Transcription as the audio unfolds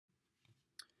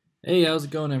Hey, how's it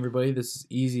going, everybody? This is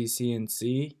Easy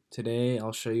CNC. Today,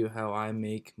 I'll show you how I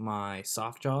make my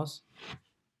soft jaws.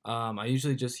 I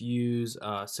usually just use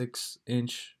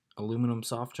 6-inch aluminum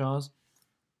soft jaws,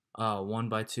 1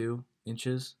 by 2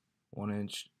 inches, 1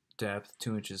 inch depth,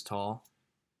 2 inches tall.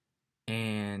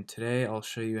 And today, I'll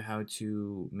show you how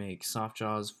to make soft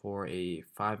jaws for a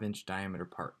 5-inch diameter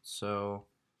part. So,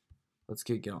 let's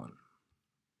get going.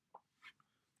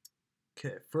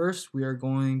 Okay, first, we are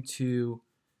going to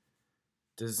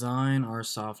design our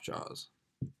soft jaws.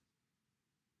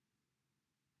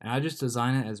 And I just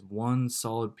design it as one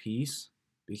solid piece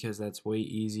because that's way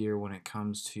easier when it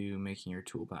comes to making your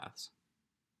toolpaths.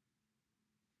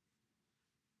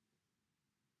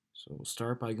 So we'll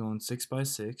start by going 6 by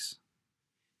 6,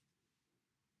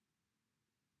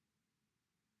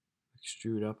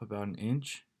 extrude up about an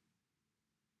inch.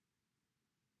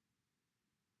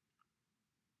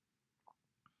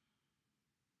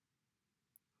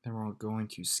 Then we're going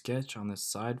to sketch on this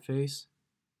side face.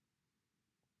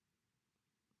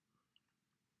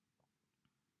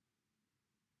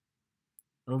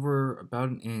 Over about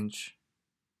an inch,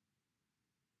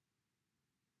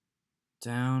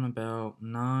 down about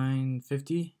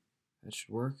 950. That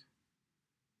should work.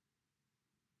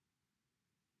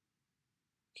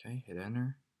 Okay, hit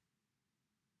enter.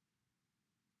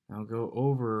 Now go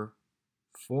over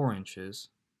 4 inches.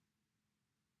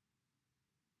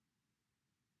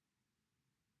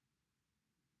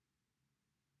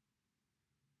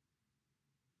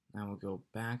 Now we'll go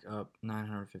back up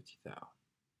 950 thou. Okay,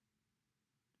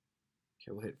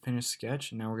 we'll hit finish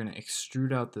sketch, and now we're going to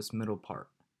extrude out this middle part.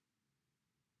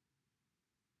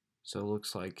 So it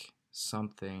looks like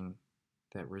something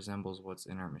that resembles what's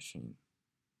in our machine.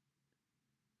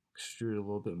 Extrude a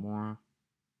little bit more.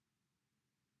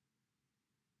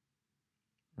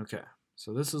 Okay,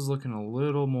 so this is looking a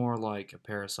little more like a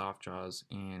pair of soft jaws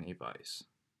and a vise.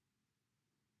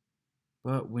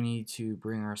 But we need to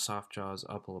bring our soft jaws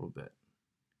up a little bit,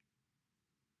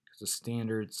 because the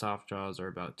standard soft jaws are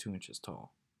about 2 inches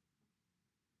tall.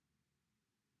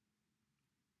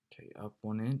 Okay, up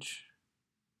 1 inch.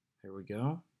 There we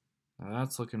go. Now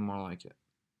that's looking more like it.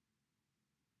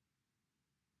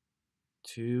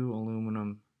 2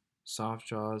 aluminum soft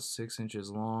jaws, 6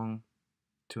 inches long,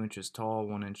 2 inches tall,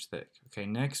 1 inch thick. Okay,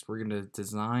 next we're going to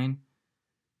design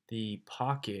the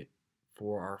pocket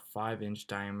for our 5-inch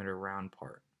diameter round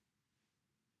part.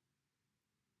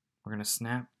 We're going to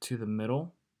snap to the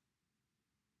middle,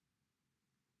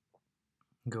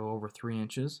 go over 3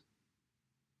 inches,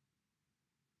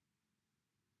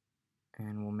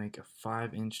 and we'll make a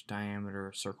 5-inch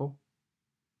diameter circle.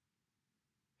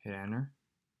 Hit enter.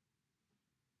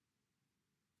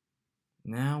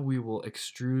 Now we will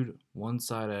extrude one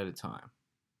side at a time.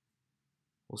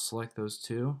 We'll select those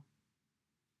two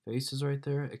faces right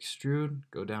there, extrude,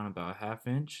 go down about a 1/2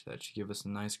 inch. That should give us a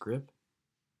nice grip.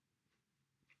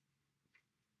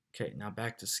 Okay, now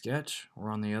back to sketch.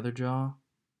 We're on the other jaw.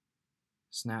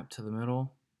 Snap to the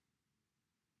middle.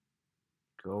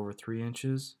 Go over 3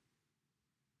 inches.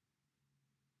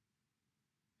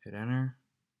 Hit enter.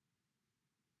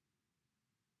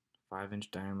 5-inch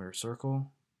diameter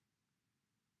circle.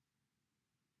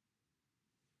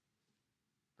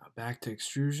 Now back to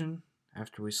extrusion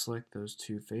after we select those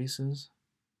two faces.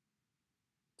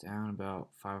 Down about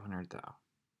 500 thou.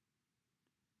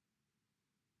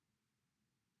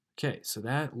 Okay, so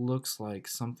that looks like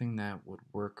something that would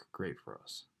work great for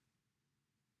us.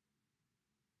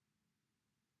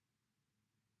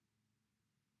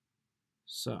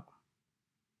 So,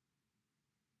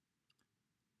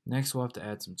 next we'll have to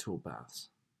add some toolpaths.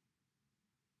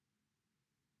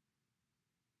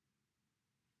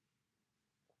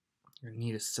 You're going to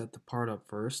need to set the part up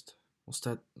first. We'll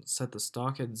set the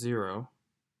stock at 0.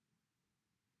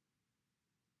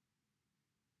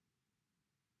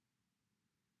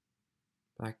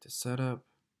 Back to setup.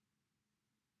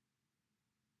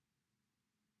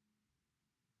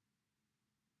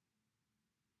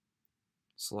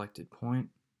 Selected point.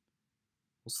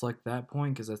 We'll select that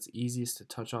point because that's the easiest to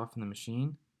touch off in the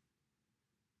machine.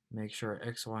 Make sure our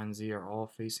X, Y, and Z are all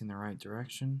facing the right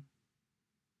direction.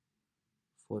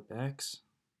 Flip X.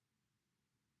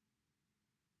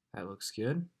 That looks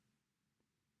good.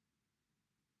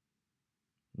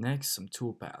 Next, some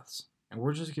toolpaths. And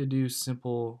we're just going to do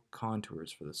simple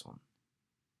contours for this one.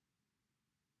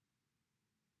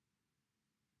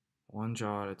 One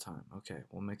jaw at a time. Okay,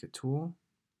 we'll make a tool.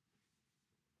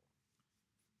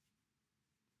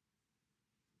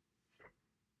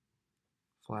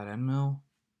 Flat end mill.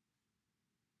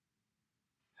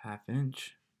 1/2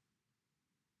 inch.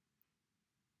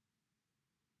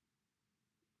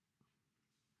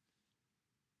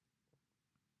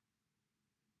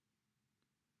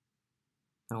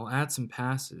 Now I'll add some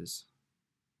passes,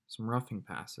 some roughing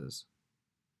passes,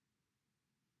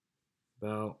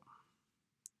 about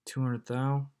 200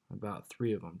 thou, about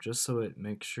 3 of them, just so we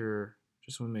make sure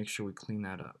we clean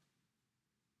that up.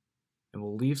 And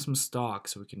we'll leave some stock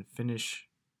so we can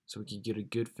get a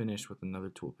good finish with another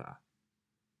toolpath.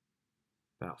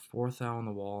 About 4 thou on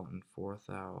the wall and 4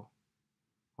 thou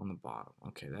on the bottom.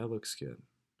 Okay, that looks good.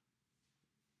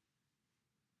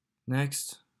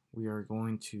 Next, we are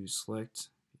going to select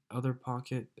the other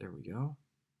pocket. There we go.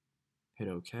 Hit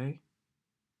OK.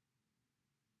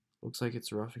 Looks like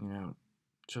it's roughing it out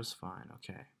just fine.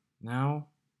 Okay, now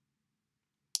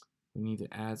we need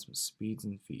to add some speeds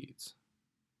and feeds.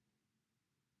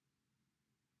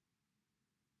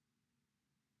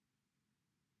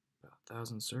 About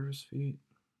 1,000 surface feet.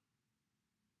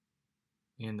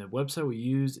 And the website we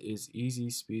use is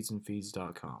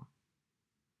easyspeedsandfeeds.com.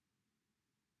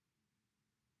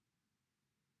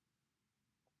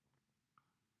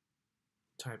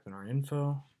 Type in our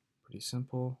info, pretty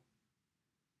simple.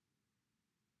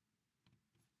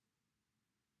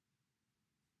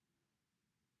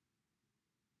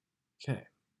 Okay,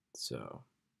 so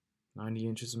 90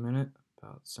 inches a minute,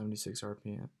 about 7600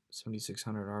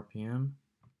 RPM.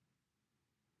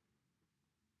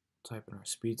 Type in our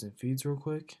speeds and feeds real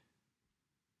quick.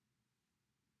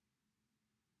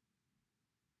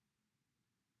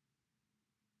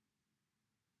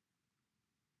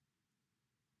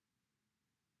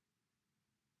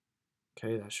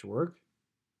 Okay, that should work.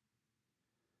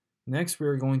 Next,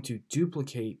 we're going to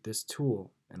duplicate this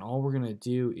tool, and all we're going to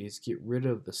do is get rid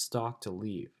of the stock to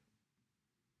leave.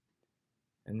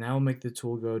 And now we'll make the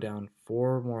tool go down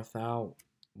 4 more thou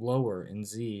lower in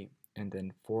Z, and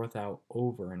then 4 thou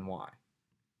over in Y,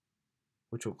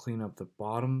 which will clean up the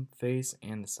bottom face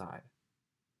and the side.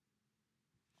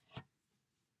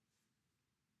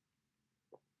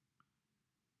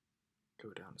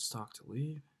 Go down to stock to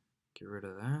leave, get rid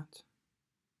of that.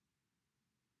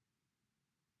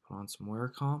 Put on some wear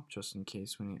comp just in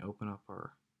case we need to open up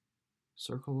our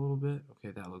circle a little bit.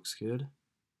 Okay, that looks good.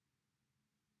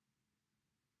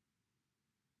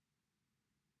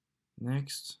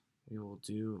 Next, we will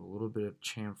do a little bit of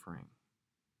chamfering,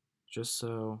 just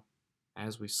so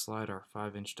as we slide our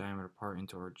 5-inch diameter part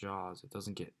into our jaws, it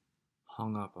doesn't get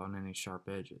hung up on any sharp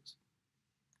edges.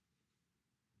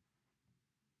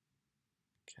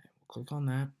 Okay, we'll click on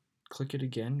that, click it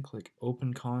again, click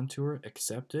Open Contour,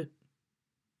 accept it.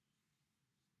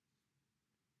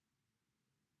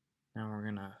 Now we're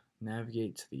going to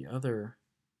navigate to the other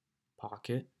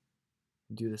pocket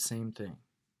and do the same thing.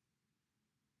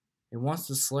 It wants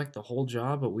to select the whole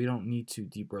jaw, but we don't need to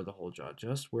deburr the whole jaw,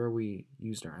 just where we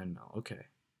used our end mill. Okay,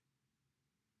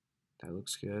 that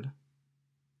looks good.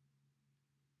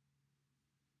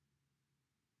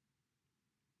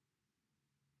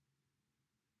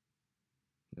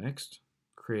 Next,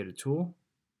 create a tool.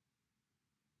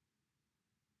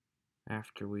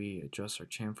 After we adjust our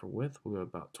chamfer width, we'll go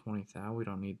about 20 thou. We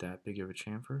don't need that big of a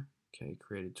chamfer. Okay,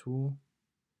 create a tool.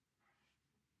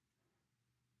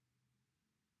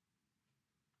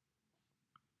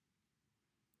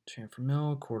 Chamfer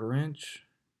mill, 1/4 inch.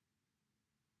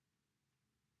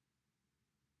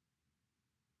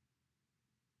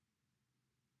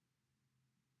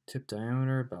 Tip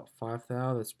diameter, about 5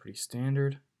 thou. That's pretty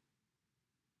standard.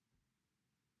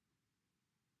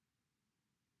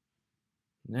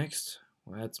 Next,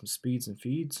 we'll add some speeds and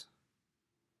feeds.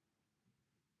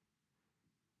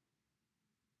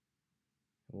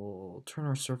 We'll turn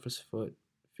our surface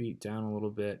feet down a little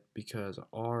bit because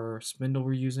our spindle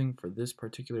we're using for this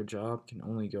particular job can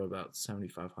only go about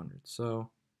 7,500.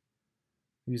 So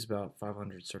use about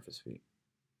 500 surface feet.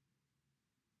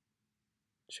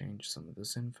 Change some of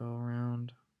this info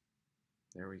around.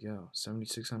 There we go.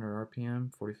 7,600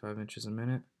 RPM, 45 inches a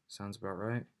minute. Sounds about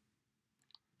right.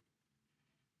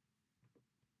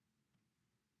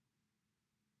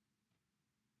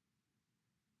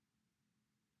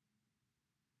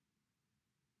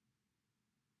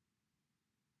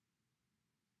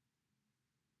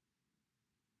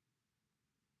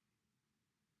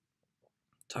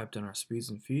 Typed in our speeds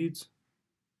and feeds.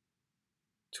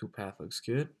 Toolpath looks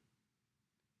good.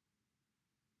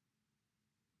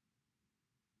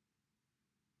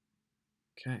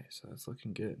 Okay, so that's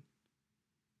looking good.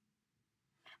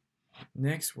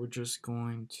 Next, we're just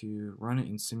going to run it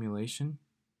in simulation.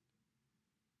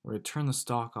 We're going to turn the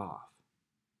stock off.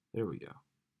 There we go.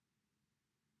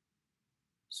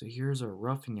 So here's our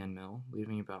roughing end mill,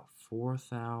 leaving about 4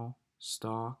 thou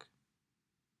stock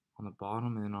on the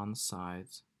bottom and on the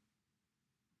sides.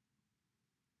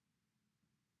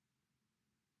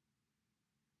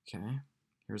 Okay,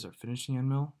 Here's our finishing end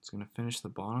mill. It's going to finish the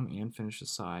bottom and finish the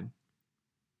side.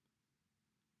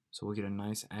 So we'll get a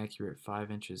nice accurate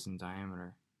 5 inches in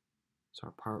diameter. So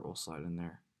our part will slide in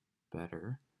there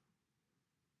better.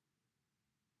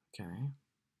 Okay.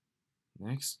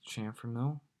 Next, chamfer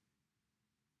mill.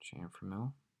 Chamfer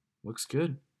mill. Looks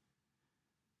good.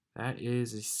 That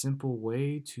is a simple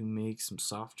way to make some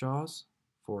soft jaws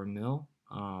for a mill.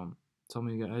 Tell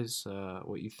me guys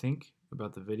what you think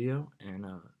about the video, and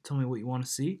tell me what you want to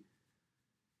see,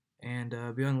 and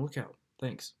be on the lookout.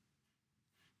 Thanks.